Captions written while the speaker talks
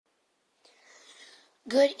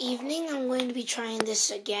Good evening. I'm going to be trying this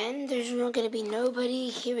again. There's going to be nobody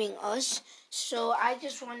hearing us, so I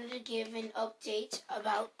just wanted to give an update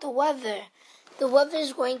about the weather. The weather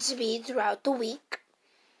is going to be throughout the week.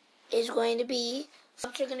 It's going to be,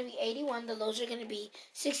 tops are going to be 81, the lows are going to be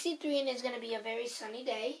 63, and it's going to be a very sunny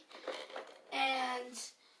day. And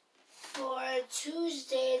for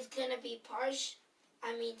Tuesday, it's going to be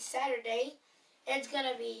Saturday, it's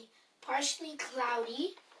going to be partially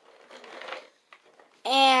cloudy.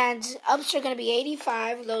 And ups are going to be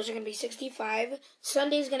 85, lows are going to be 65.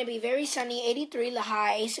 Sunday is going to be very sunny, 83 the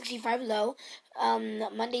high, 65 low.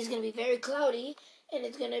 Monday is going to be very cloudy, and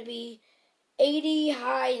it's going to be 80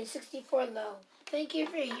 high and 64 low. Thank you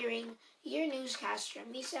for hearing your newscaster,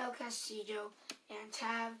 Misael Castillo, and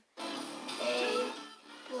have a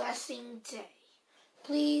blessing day.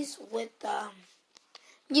 Please, with the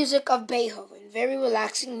music of Beethoven, very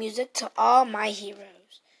relaxing music to all my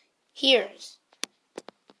hearers.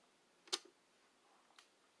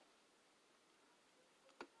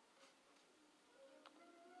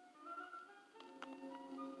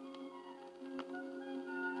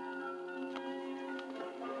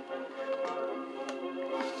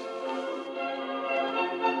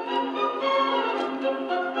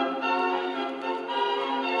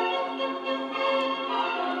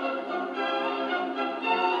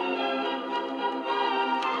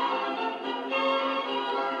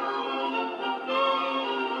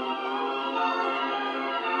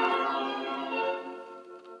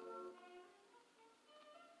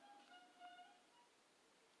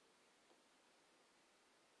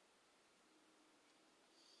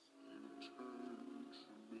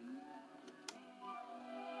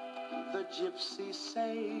 The gypsies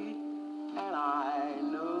say, and I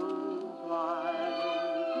know why,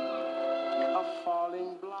 a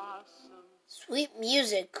falling blossom. Sweet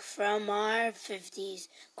music from our 50s.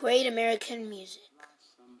 Great American music.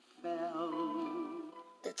 Fell.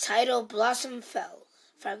 The title Blossom Fell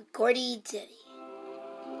from Gordy Diddy.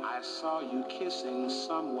 I saw you kissing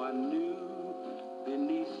someone new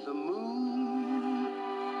beneath the moon.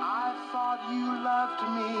 I thought you loved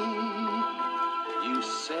me. You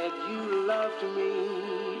said you loved me.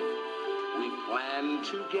 We planned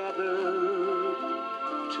together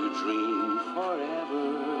to dream forever.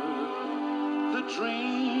 The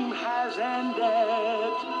dream has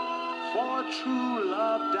ended, for true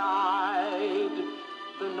love died.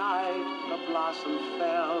 The night a blossom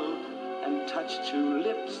fell and touched two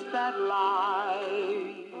lips that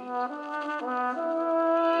lied.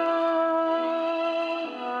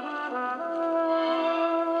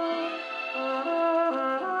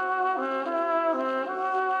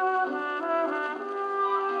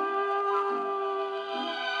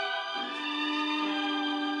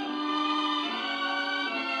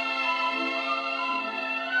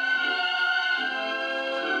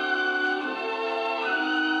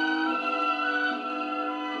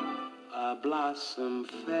 A blossom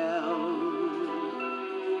fell,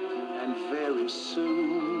 and very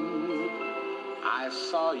soon I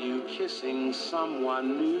saw you kissing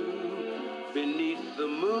someone new beneath the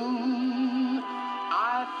moon.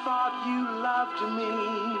 I thought you loved me.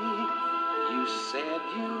 You said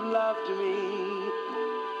you loved me.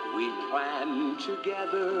 We planned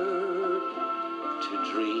together to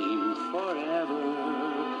dream forever.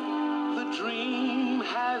 The dream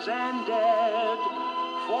has ended,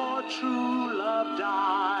 for true love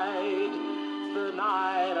died. The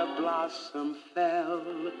night a blossom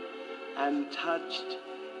fell and touched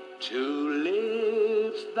two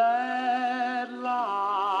lips that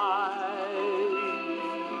lied.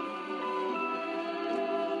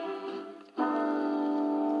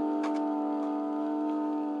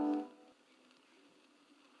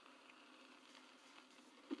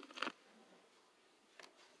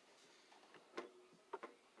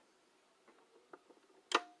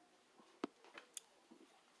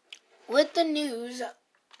 With the news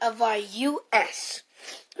of our U.S.,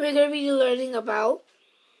 we're going to be learning about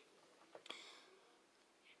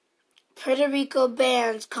Puerto Rico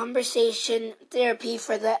bans conversation therapy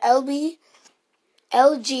for the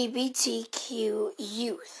LGBTQ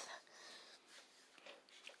youth.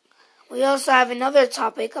 We also have another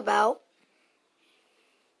topic about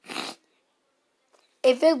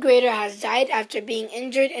a fifth grader has died after being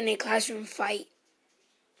injured in a classroom fight.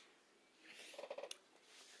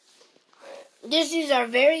 These are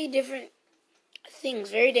very different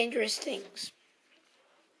things, very dangerous things.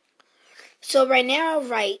 So right now,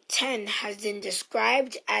 Wright 10 has been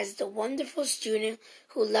described as the wonderful student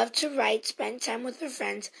who loved to write, spend time with her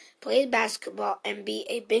friends, play basketball, and be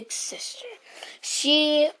a big sister.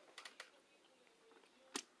 She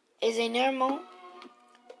is a normal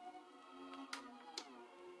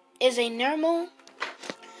is a normal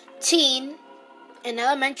teen in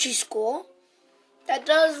elementary school that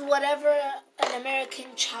does whatever an American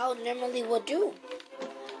child normally would do.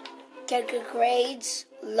 Get good grades,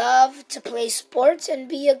 love to play sports, and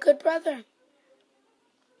be a good brother.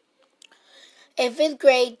 A fifth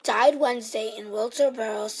grade died Wednesday in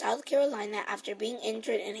Wilkesboro, South Carolina after being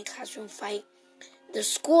injured in a classroom fight. The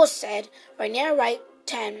school said Rainier Wright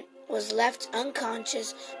 10 was left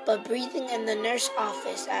unconscious but breathing in the nurse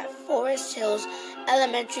office at Forest Hills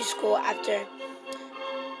Elementary School after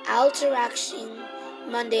altercation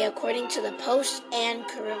Monday, according to the Post and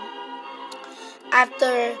Courier.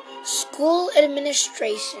 After school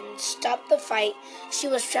administration stopped the fight, she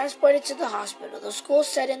was transported to the hospital, the school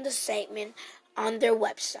said in the statement on their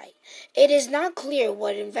website. It is not clear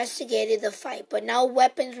what investigated the fight, but no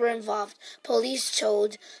weapons were involved, police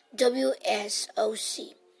told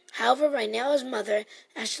WSOC. However, Rainell's mother,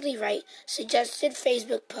 Ashley Wright, suggested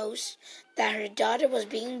Facebook posts that her daughter was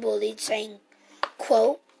being bullied, saying,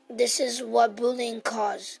 quote, "This is what bullying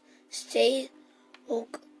caused. Stay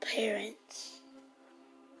woke, parents."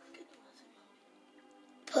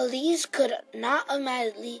 Police could not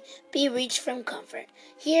immediately be reached from comfort.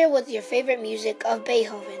 Here with your favorite music of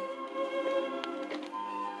Beethoven.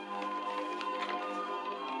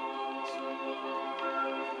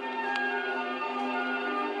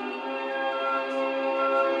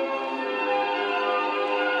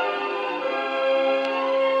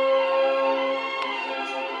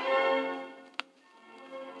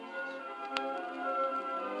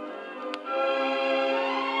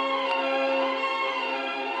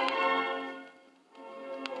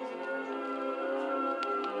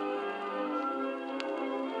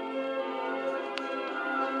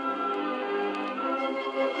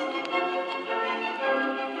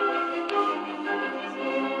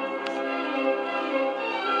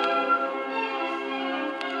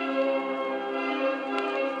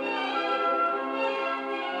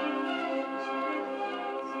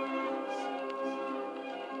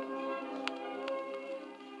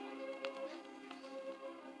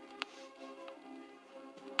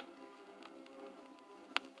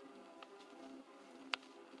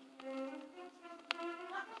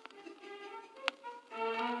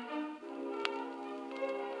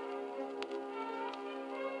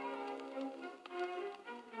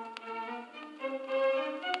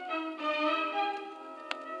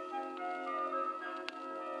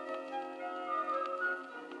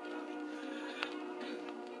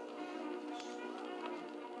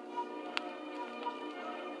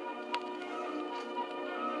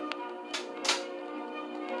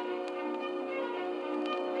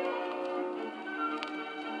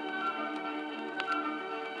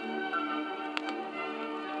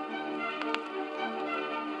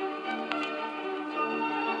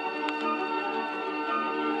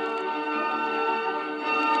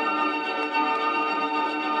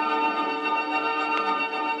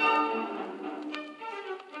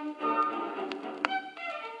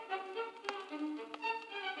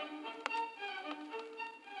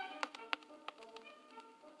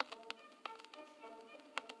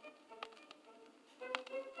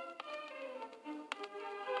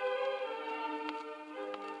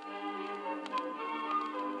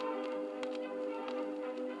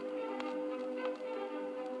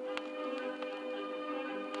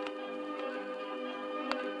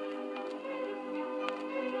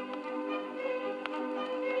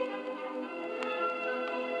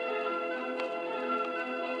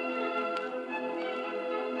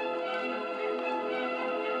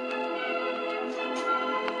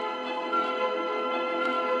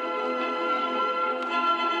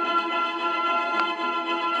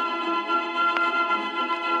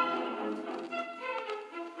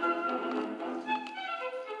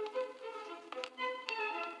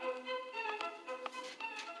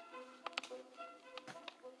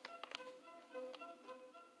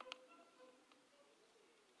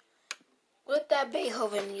 With that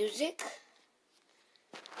Beethoven music,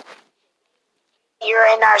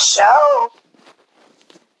 you're in our show.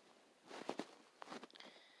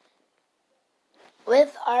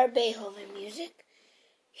 with our Beethoven music,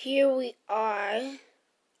 here we are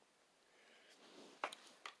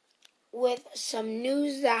with some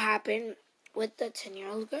news that happened with the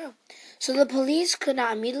 10-year-old girl. So the police could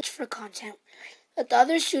not immediately for content. But the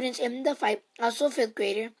other students in the fight, also a 5th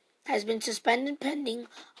grader, has been suspended pending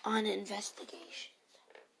on investigation.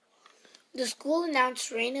 The school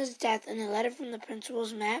announced Raina's death in a letter from the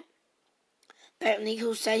principal's Matt Bentley,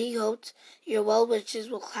 who said he hoped your well wishes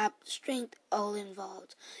will clap strength all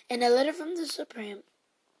involved. In a letter from the Supreme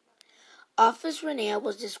Office, Renea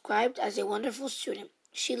was described as a wonderful student,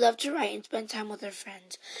 She loved to write and spend time with her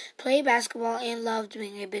friends, play basketball, and loved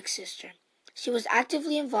being a big sister. She was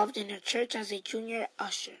actively involved in her church as a junior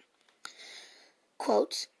usher.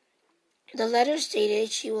 Quotes, the letter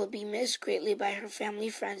stated she will be missed greatly by her family,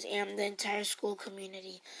 friends, and the entire school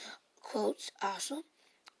community. Quotes also,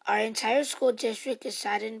 our entire school district is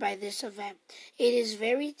saddened by this event. It is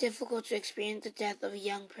very difficult to experience the death of a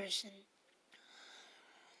young person.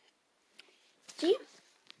 See,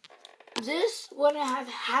 this wouldn't have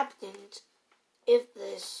happened if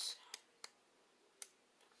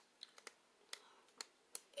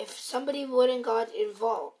somebody wouldn't got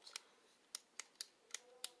involved.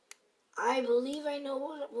 I believe I know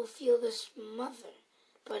what will feel this mother,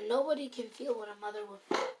 but nobody can feel what a mother will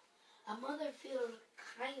feel. A mother feels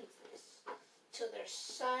kindness to their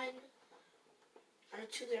son or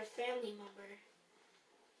to their family member,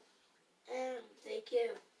 and they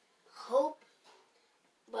give hope.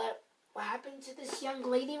 But what happened to this young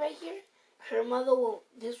lady right here?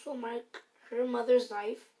 This will mark her mother's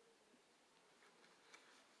life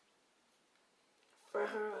for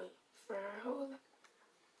her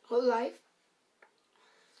whole life.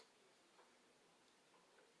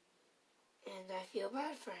 And I feel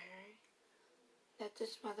bad for her that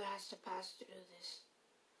this mother has to pass through this.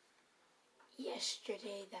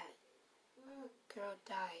 Yesterday, that girl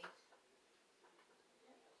died.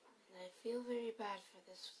 And I feel very bad for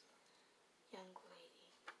this young lady.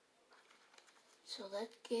 So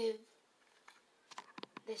let's give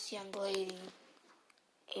this young lady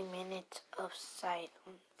a minute of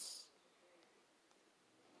silence.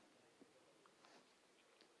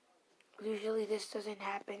 Usually this doesn't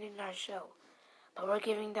happen in our show, but we're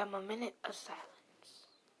giving them a minute of silence.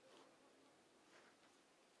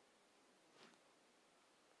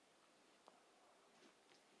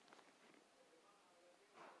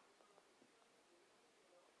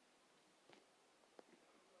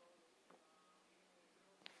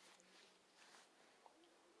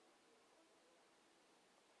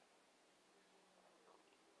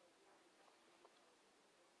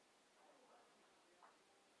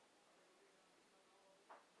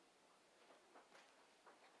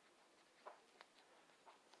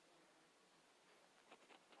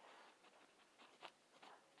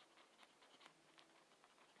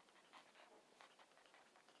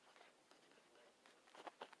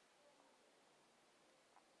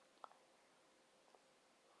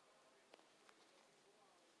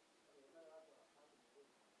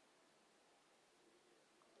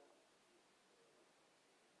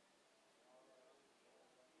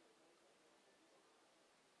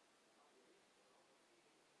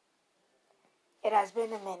 It has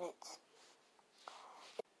been a minute.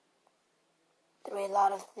 Through a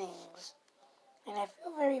lot of things. And I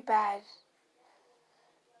feel very bad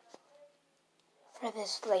for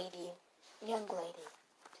this young lady.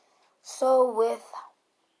 So with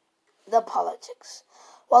the politics.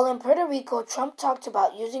 While in Puerto Rico, Trump talked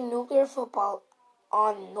about using nuclear football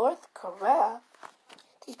on North Korea.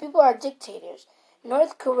 These people are dictators.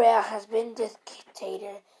 North Korea has been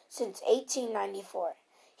dictator since 1894.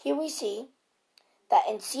 Here we see that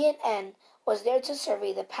in CNN was there to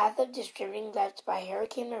survey the path of destruction left by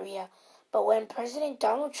Hurricane Maria, but when President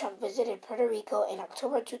Donald Trump visited Puerto Rico in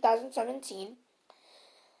October 2017,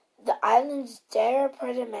 the island's dire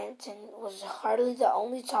predicament was hardly the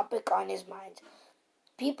only topic on his mind.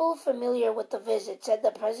 People familiar with the visit said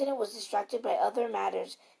the president was distracted by other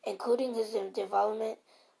matters, including his development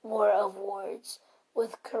war of words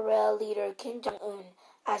with Korea leader Kim Jong-un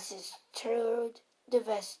as he toured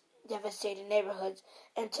devastated neighborhoods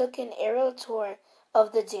and took an aerial tour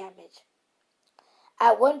of the damage.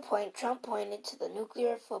 At one point, Trump pointed to the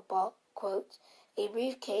nuclear football, quote, a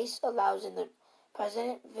briefcase allows in the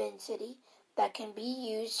President vicinity that can be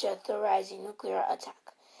used to authorize a nuclear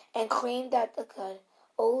attack, and claimed that it could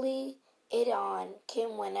only it on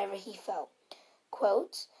Kim whenever he felt.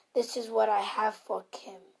 Quote, this is what I have for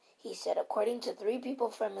Kim, he said, according to 3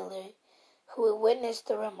 people familiar who witnessed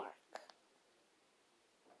the remark.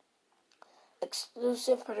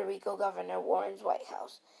 Exclusive Puerto Rico Governor warns White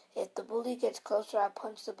House, if the bully gets closer, I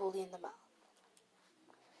punch the bully in the mouth.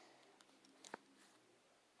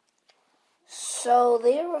 So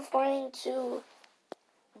they are referring to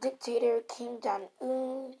dictator Kim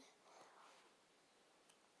Jong-un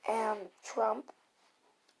and Trump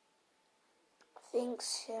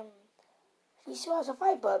thinks he still has a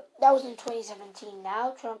fight, but that was in 2017.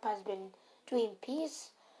 Now Trump has been doing peace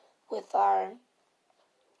with our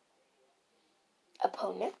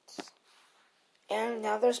opponents, and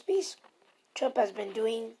now there's peace. Trump has been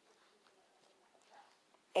doing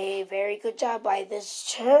a very good job by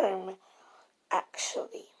this term,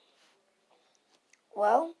 actually.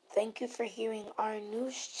 Well, thank you for hearing our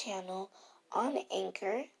news channel on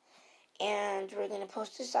Anchor. And we're going to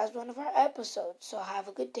post this as one of our episodes. So have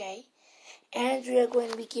a good day. And we are going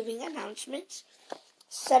to be giving announcements.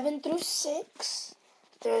 7 through 6,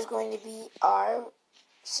 there's going to be our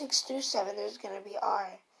 6 through 7, there's going to be our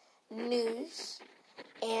news.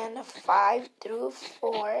 And 5 through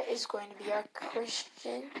 4 is going to be our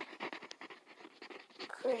Christian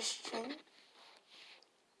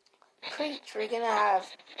preach. We're going to have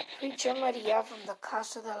Preacher Maria from the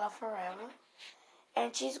Casa de la Ferrera.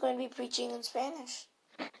 And she's going to be preaching in Spanish.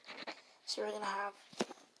 So we're going to have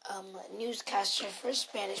newscaster for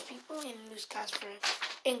Spanish people and a newscast for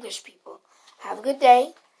English people. Have a good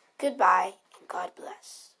day. Goodbye. And God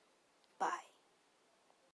bless. Bye.